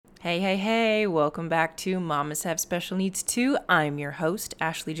Hey, welcome back to Mamas Have Special Needs Too. I'm your host,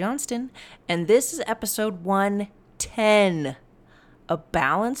 Ashley Johnston, and this is episode 110. A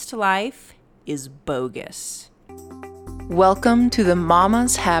balanced life is bogus. Welcome to the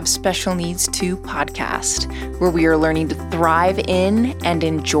Mamas Have Special Needs Too podcast, where we are learning to thrive in and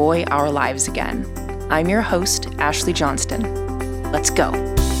enjoy our lives again. I'm your host, Ashley Johnston. Let's go.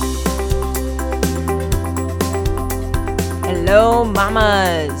 Hello,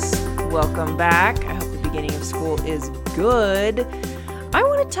 mamas. Welcome back. I hope the beginning of school is good. I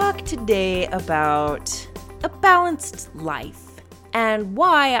want to talk today about a balanced life and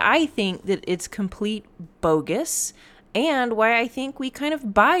why I think that it's complete bogus and why I think we kind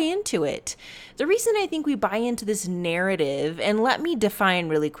of buy into it. The reason I think we buy into this narrative, and let me define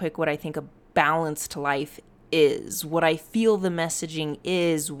really quick what I think a balanced life is, what I feel the messaging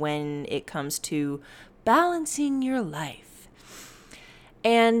is when it comes to balancing your life.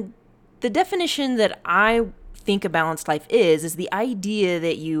 And the definition that I think a balanced life is the idea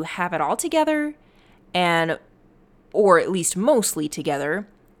that you have it all together or at least mostly together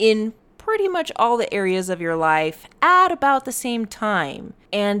in pretty much all the areas of your life at about the same time,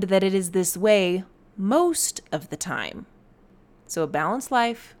 and that it is this way most of the time. So a balanced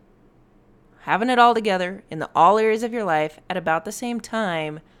life, having it all together in all areas of your life at about the same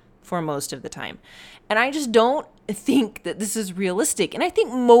time for most of the time. And I just don't think that this is realistic. And I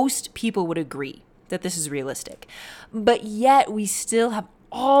think most people would agree that this is realistic. But yet we still have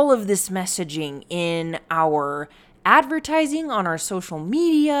all of this messaging in our advertising on our social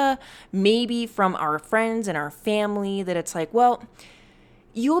media, maybe from our friends and our family, that it's like, well,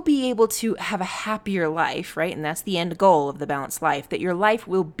 you'll be able to have a happier life, right? And that's the end goal of the balanced life, that your life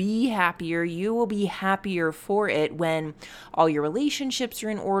will be happier. You will be happier for it when all your relationships are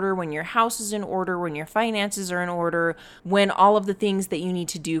in order, when your house is in order, when your finances are in order, when all of the things that you need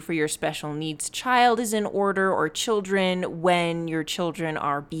to do for your special needs child is in order, or children, when your children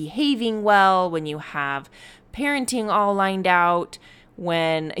are behaving well, when you have parenting all lined out,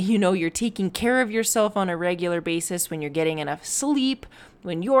 when you're taking care of yourself on a regular basis, when you're getting enough sleep,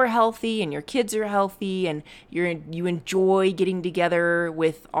 when you're healthy and your kids are healthy and you enjoy getting together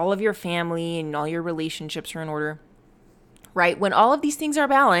with all of your family and all your relationships are in order, right? When all of these things are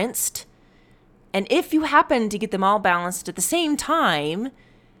balanced, and if you happen to get them all balanced at the same time,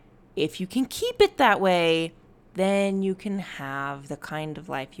 if you can keep it that way, then you can have the kind of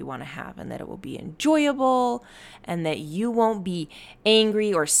life you want to have, and that it will be enjoyable, and that you won't be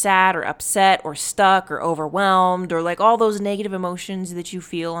angry or sad or upset or stuck or overwhelmed, or like all those negative emotions that you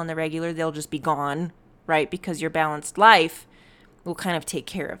feel on the regular, they'll just be gone, right? Because your balanced life will kind of take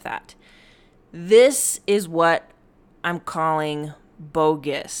care of that. This is what I'm calling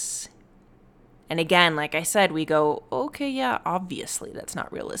bogus. And again, like I said, we go, okay, yeah, obviously that's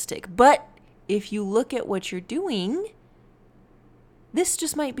not realistic. But if you look at what you're doing, this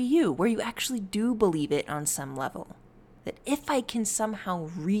just might be you, where you actually do believe it on some level. That if I can somehow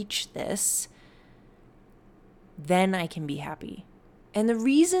reach this, then I can be happy. And the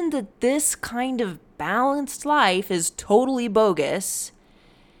reason that this kind of balanced life is totally bogus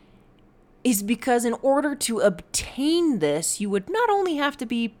is because in order to obtain this, you would not only have to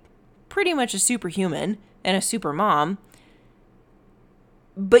be pretty much a superhuman and a super mom,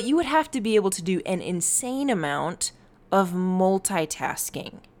 but you would have to be able to do an insane amount of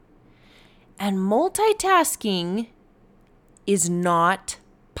multitasking. And multitasking is not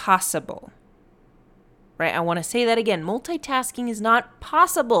possible. Right? I want to say that again. Multitasking is not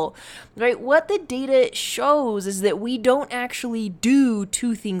possible. Right? What the data shows is that we don't actually do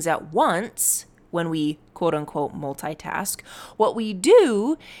two things at once when we quote unquote multitask. What we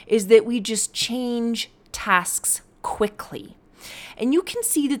do is that we just change tasks quickly. And you can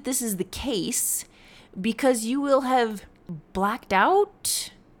see that this is the case because you will have blacked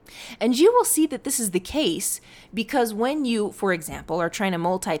out. And you will see that this is the case because when you, for example, are trying to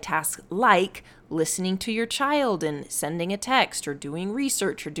multitask, like listening to your child and sending a text or doing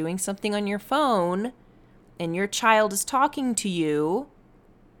research or doing something on your phone, and your child is talking to you,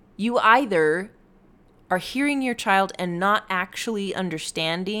 you either are hearing your child and not actually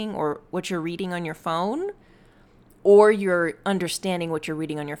understanding or what you're reading on your phone, or you're understanding what you're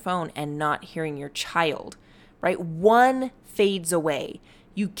reading on your phone and not hearing your child, right? One fades away.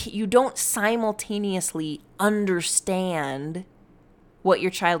 You don't simultaneously understand what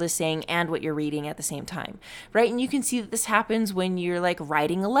your child is saying and what you're reading at the same time, right? And you can see that this happens when you're like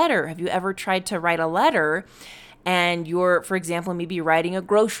writing a letter. Have you ever tried to write a letter and you're, for example, maybe writing a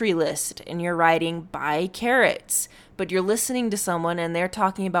grocery list and you're writing buy carrots, but you're listening to someone and they're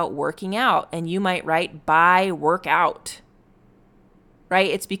talking about working out and you might write buy workout, right?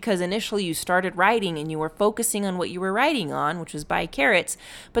 It's because initially you started writing and you were focusing on what you were writing on, which was buy carrots.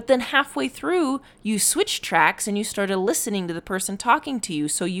 But then halfway through, you switched tracks and you started listening to the person talking to you.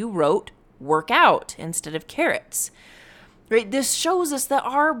 So you wrote work out instead of carrots, right? This shows us that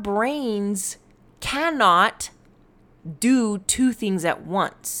our brains cannot do two things at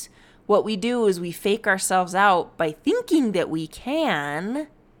once. What we do is we fake ourselves out by thinking that we can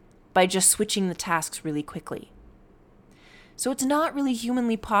by just switching the tasks really quickly. So it's not really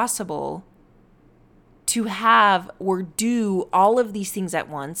humanly possible to have or do all of these things at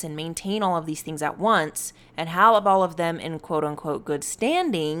once and maintain all of these things at once and have all of them in quote unquote good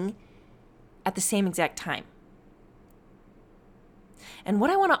standing at the same exact time. And what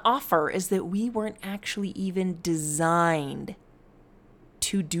I want to offer is that we weren't actually even designed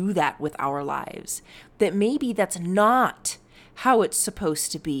to do that with our lives. That maybe that's not how it's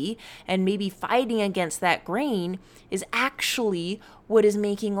supposed to be, and maybe fighting against that grain is actually what is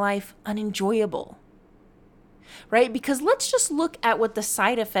making life unenjoyable, right? Because let's just look at what the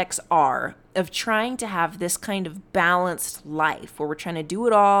side effects are of trying to have this kind of balanced life where we're trying to do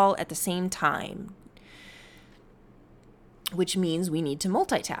it all at the same time, which means we need to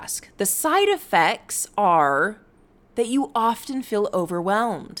multitask. The side effects are that you often feel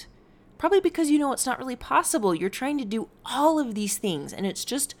overwhelmed. Probably because you know it's not really possible. You're trying to do all of these things and it's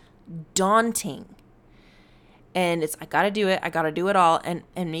just daunting. And it's, I gotta do it all. And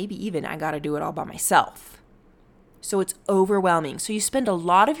maybe even I gotta do it all by myself. So it's overwhelming. So you spend a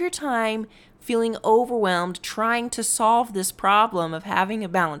lot of your time feeling overwhelmed, trying to solve this problem of having a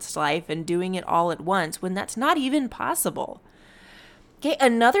balanced life and doing it all at once when that's not even possible. Okay,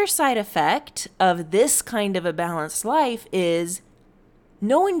 another side effect of this kind of a balanced life is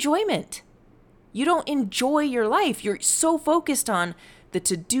no enjoyment. You don't enjoy your life. You're so focused on the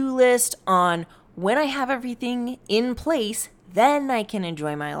to-do list, on when I have everything in place, then I can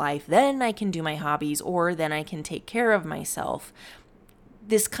enjoy my life, then I can do my hobbies, or then I can take care of myself.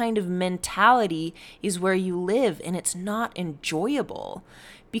 This kind of mentality is where you live, and it's not enjoyable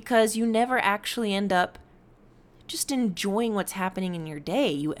because you never actually end up just enjoying what's happening in your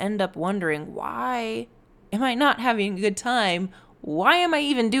day. You end up wondering, why am I not having a good time? Why am I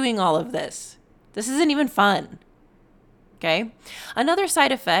even doing all of this? This isn't even fun. Okay. Another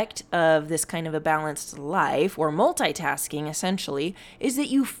side effect of this kind of a balanced life, or multitasking essentially, is that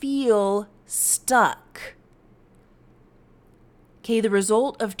you feel stuck. Okay, the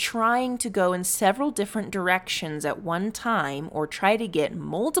result of trying to go in several different directions at one time or try to get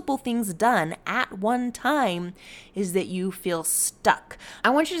multiple things done at one time is that you feel stuck. I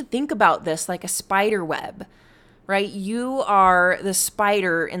want you to think about this like a spider web, right? You are the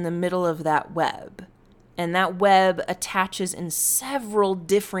spider in the middle of that web, and that web attaches in several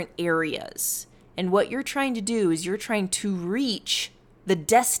different areas. And what you're trying to do is you're trying to reach the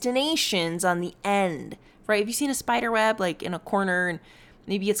destinations on the end. Right? Have you seen a spider web like in a corner and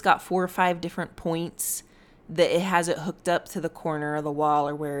maybe it's got 4 or 5 different points that it has it hooked up to the corner of the wall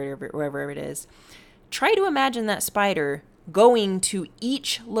or wherever it is? Try to imagine that spider going to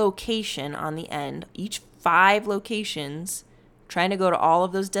each location on the end, each 5 locations, trying to go to all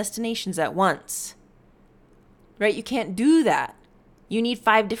of those destinations at once. Right? You can't do that. You need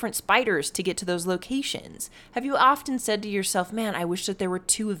 5 different spiders to get to those locations. Have you often said to yourself, man, I wish that there were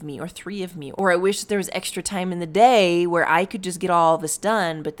 2 of me or 3 of me, or I wish that there was extra time in the day where I could just get all this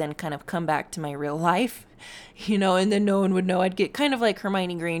done, but then kind of come back to my real life, and then no one would know. I'd get kind of like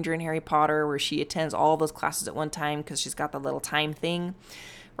Hermione Granger in Harry Potter, where she attends all those classes at one time because she's got the little time thing,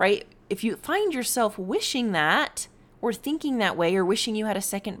 right? If you find yourself wishing that or thinking that way or wishing you had a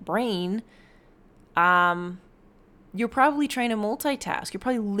second brain, you're probably trying to multitask. You're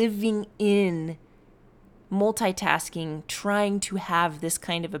probably living in multitasking, trying to have this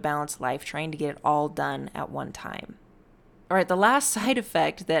kind of a balanced life, trying to get it all done at one time. All right, the last side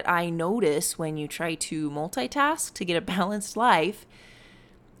effect that I notice when you try to multitask to get a balanced life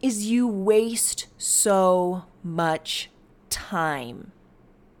is you waste so much time.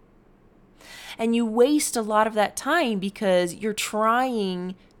 And you waste a lot of that time because you're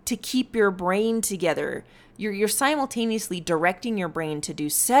trying to keep your brain together. You're simultaneously directing your brain to do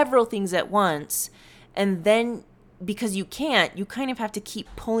several things at once, and then because you can't, you kind of have to keep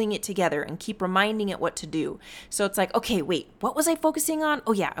pulling it together and keep reminding it what to do. So it's like, okay, wait, what was I focusing on?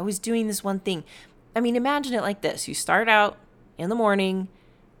 Oh yeah, I was doing this one thing. I mean, imagine it like this. You start out in the morning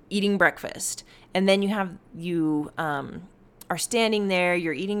eating breakfast, and then you are standing there,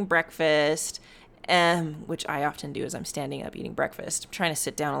 you're eating breakfast, which I often do as I'm standing up eating breakfast. I'm trying to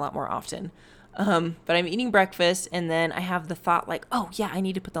sit down a lot more often. But I'm eating breakfast, and then I have the thought like, oh yeah, I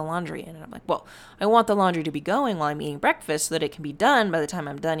need to put the laundry in. And I'm like, well, I want the laundry to be going while I'm eating breakfast so that it can be done by the time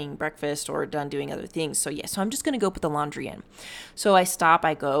I'm done eating breakfast or done doing other things. So I'm just going to go put the laundry in. So I stop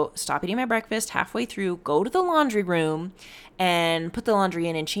eating my breakfast halfway through, go to the laundry room and put the laundry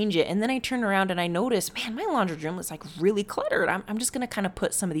in and change it. And then I turn around and I notice, man, my laundry room is like really cluttered. I'm just going to kind of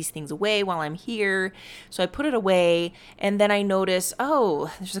put some of these things away while I'm here. So I put it away, and then I notice,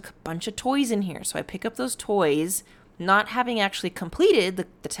 oh, there's a bunch of toys in here. So I pick up those toys, not having actually completed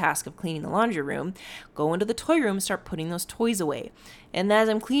the task of cleaning the laundry room, go into the toy room, start putting those toys away. And as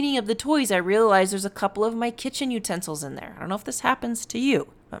I'm cleaning up the toys, I realize there's a couple of my kitchen utensils in there. I don't know if this happens to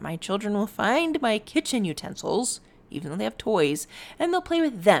you, but my children will find my kitchen utensils, even though they have toys, and they'll play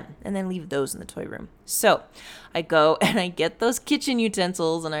with them and then leave those in the toy room. So I go and I get those kitchen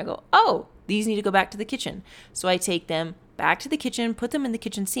utensils and I go, oh, these need to go back to the kitchen. So I take them back to the kitchen, put them in the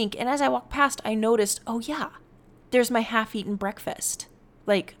kitchen sink. And as I walk past, I noticed, oh yeah, there's my half-eaten breakfast.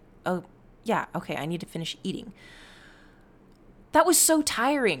 Like, oh yeah, okay, I need to finish eating. That was so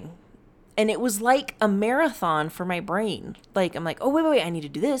tiring. And it was like a marathon for my brain. Like, I'm like, oh, wait, I need to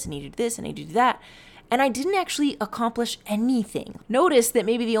do this, I need to do this, I need to do that. And I didn't actually accomplish anything. Notice that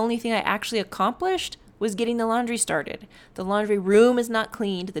maybe the only thing I actually accomplished was getting the laundry started. The laundry room is not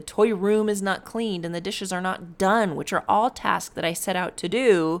cleaned, the toy room is not cleaned, and the dishes are not done, which are all tasks that I set out to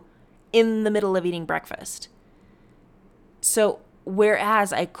do in the middle of eating breakfast. So,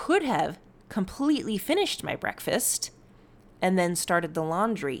 whereas I could have completely finished my breakfast and then started the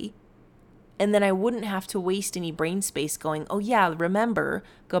laundry, and then I wouldn't have to waste any brain space going, oh yeah, remember,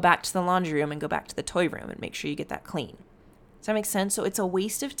 go back to the laundry room and go back to the toy room and make sure you get that clean. Does that make sense? So it's a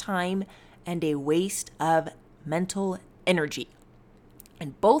waste of time and a waste of mental energy.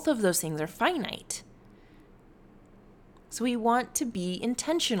 And both of those things are finite. So we want to be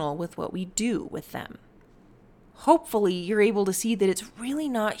intentional with what we do with them. Hopefully you're able to see that it's really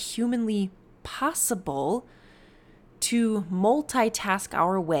not humanly possible to multitask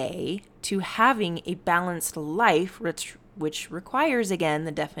our way to having a balanced life, which requires, again,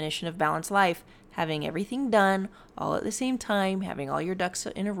 the definition of balanced life, having everything done all at the same time, having all your ducks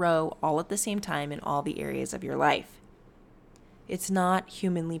in a row all at the same time in all the areas of your life. It's not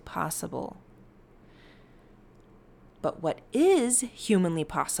humanly possible. But what is humanly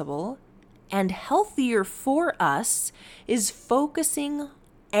possible and healthier for us is focusing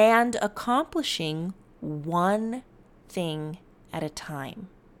and accomplishing one thing at a time.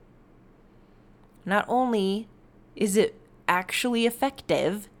 Not only is it actually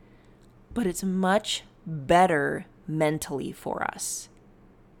effective, but it's much better mentally for us.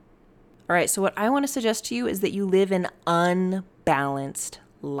 All right, so what I want to suggest to you is that you live an unbalanced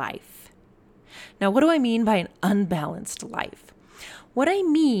life. Now, what do I mean by an unbalanced life? What I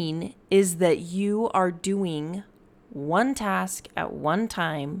mean is that you are doing one task at one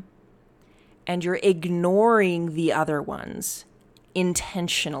time and you're ignoring the other ones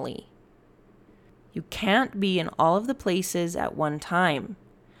intentionally. You can't be in all of the places at one time.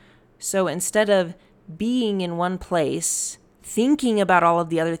 So instead of being in one place, thinking about all of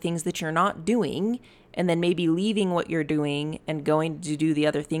the other things that you're not doing, and then maybe leaving what you're doing and going to do the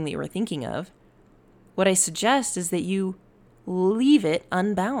other thing that you were thinking of, what I suggest is that you leave it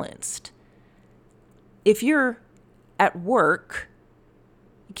unbalanced. If you're at work,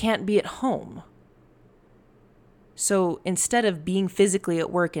 you can't be at home. So instead of being physically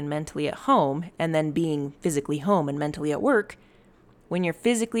at work and mentally at home, and then being physically home and mentally at work, when you're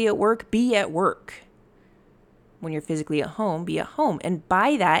physically at work, be at work. When you're physically at home, be at home. And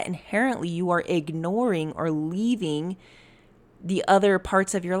by that, inherently, you are ignoring or leaving the other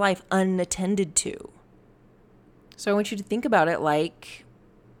parts of your life unattended to. So I want you to think about it like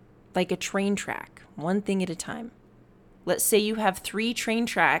a train track, one thing at a time. Let's say you have 3 train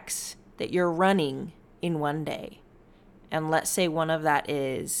tracks that you're running in one day. And let's say one of that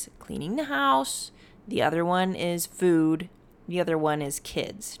is cleaning the house, the other one is food, the other one is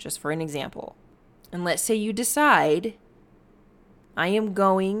kids, just for an example. And let's say you decide, I am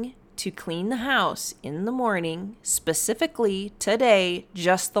going to clean the house in the morning, specifically today,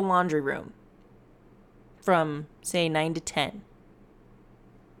 just the laundry room, from say 9 to 10.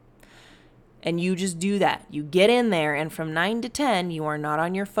 And you just do that. You get in there, and from 9 to 10, you are not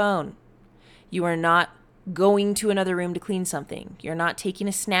on your phone. You are not going to another room to clean something. You're not taking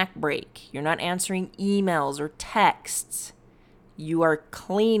a snack break. You're not answering emails or texts. You are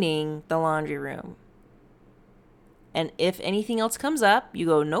cleaning the laundry room. And if anything else comes up, you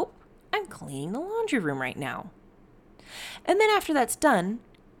go, nope, I'm cleaning the laundry room right now. And then after that's done,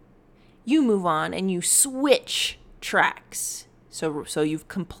 you move on and you switch tracks. So you've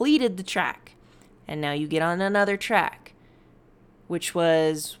completed the track. And now you get on another track, which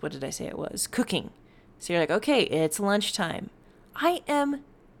was, what did I say it was? Cooking. So you're like, okay, it's lunchtime. I am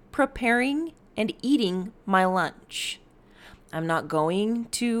preparing and eating my lunch. I'm not going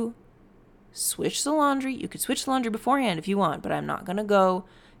to switch the laundry. You could switch the laundry beforehand if you want, but I'm not going to go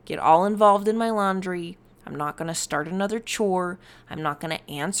get all involved in my laundry. I'm not going to start another chore. I'm not going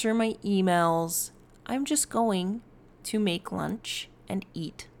to answer my emails. I'm just going to make lunch and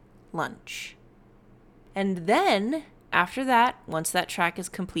eat lunch. And then after that, once that track is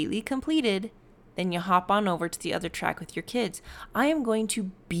completely completed, then you hop on over to the other track with your kids. I am going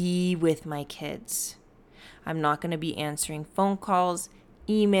to be with my kids. I'm not going to be answering phone calls,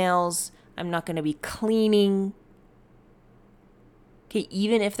 emails. I'm not going to be cleaning. Okay,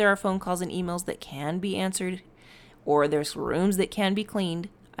 even if there are phone calls and emails that can be answered or there's rooms that can be cleaned,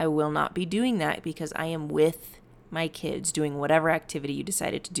 I will not be doing that because I am with my kids doing whatever activity you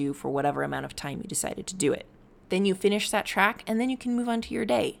decided to do for whatever amount of time you decided to do it. Then you finish that track and then you can move on to your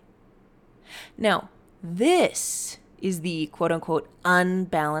day. Now, this is the quote-unquote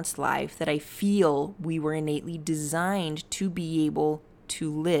unbalanced life that I feel we were innately designed to be able to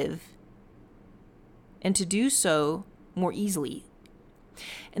live and to do so more easily.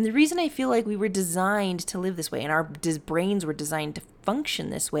 And the reason I feel like we were designed to live this way and our brains were designed to function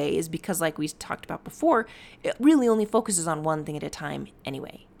this way is because, like we talked about before, it really only focuses on one thing at a time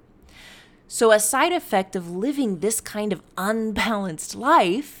anyway. So a side effect of living this kind of unbalanced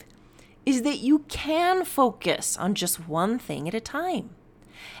life is that you can focus on just one thing at a time.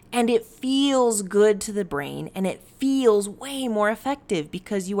 And it feels good to the brain and it feels way more effective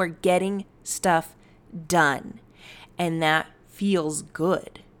because you are getting stuff done. And that feels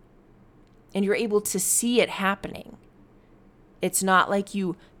good. And you're able to see it happening. It's not like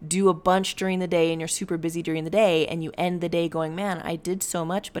you do a bunch during the day and you're super busy during the day and you end the day going, man, I did so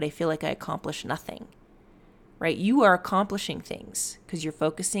much, but I feel like I accomplished nothing. Right? You are accomplishing things because you're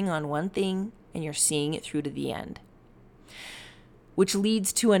focusing on one thing and you're seeing it through to the end. Which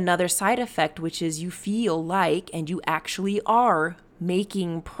leads to another side effect, which is you feel like, and you actually are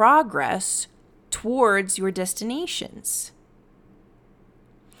making progress towards your destinations.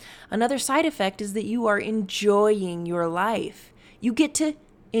 Another side effect is that you are enjoying your life. You get to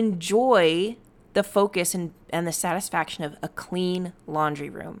enjoy the focus and the satisfaction of a clean laundry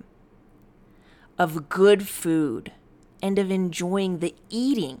room, of good food, and of enjoying the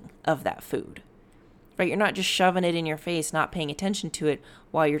eating of that food. Right? You're not just shoving it in your face, not paying attention to it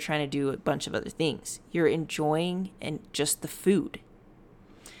while you're trying to do a bunch of other things. You're enjoying just the food.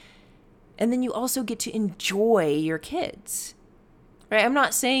 And then you also get to enjoy your kids. Right? I'm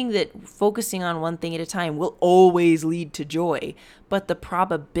not saying that focusing on one thing at a time will always lead to joy, but the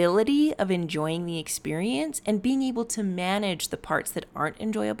probability of enjoying the experience and being able to manage the parts that aren't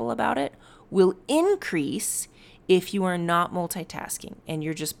enjoyable about it will increase if you are not multitasking and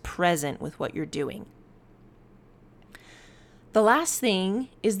you're just present with what you're doing. The last thing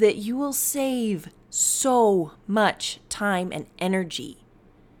is that you will save so much time and energy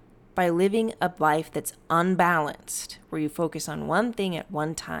by living a life that's unbalanced, where you focus on one thing at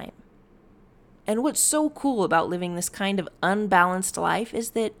one time. And what's so cool about living this kind of unbalanced life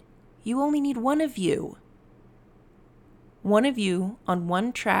is that you only need one of you. One of you on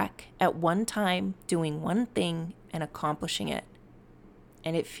one track at one time, doing one thing and accomplishing it.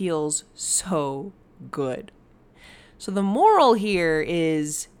 And it feels so good. So the moral here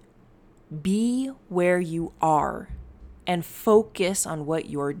is be where you are and focus on what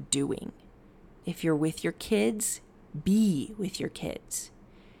you're doing. If you're with your kids, be with your kids.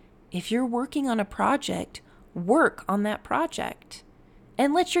 If you're working on a project, work on that project.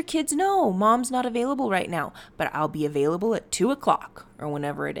 And let your kids know, Mom's not available right now, but I'll be available at 2:00 or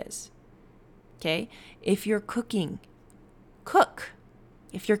whenever it is. Okay? If you're cooking, cook.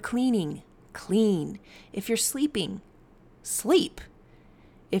 If you're cleaning, clean. If you're sleeping, sleep.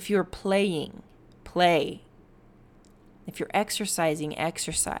 If you're playing, play. If you're exercising,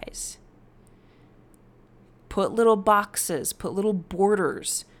 exercise. Put little boxes, put little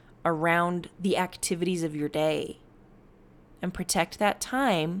borders around the activities of your day. And protect that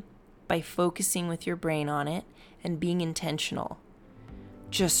time by focusing with your brain on it and being intentional.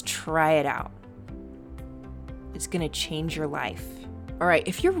 Just try it out. It's going to change your life. All right,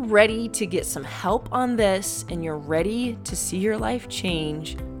 if you're ready to get some help on this and you're ready to see your life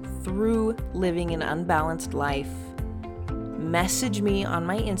change through living an unbalanced life, message me on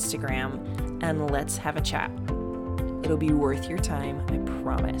my Instagram and let's have a chat. It'll be worth your time, I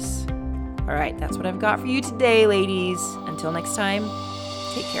promise. All right, that's what I've got for you today, ladies. Until next time,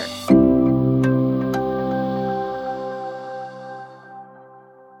 take care.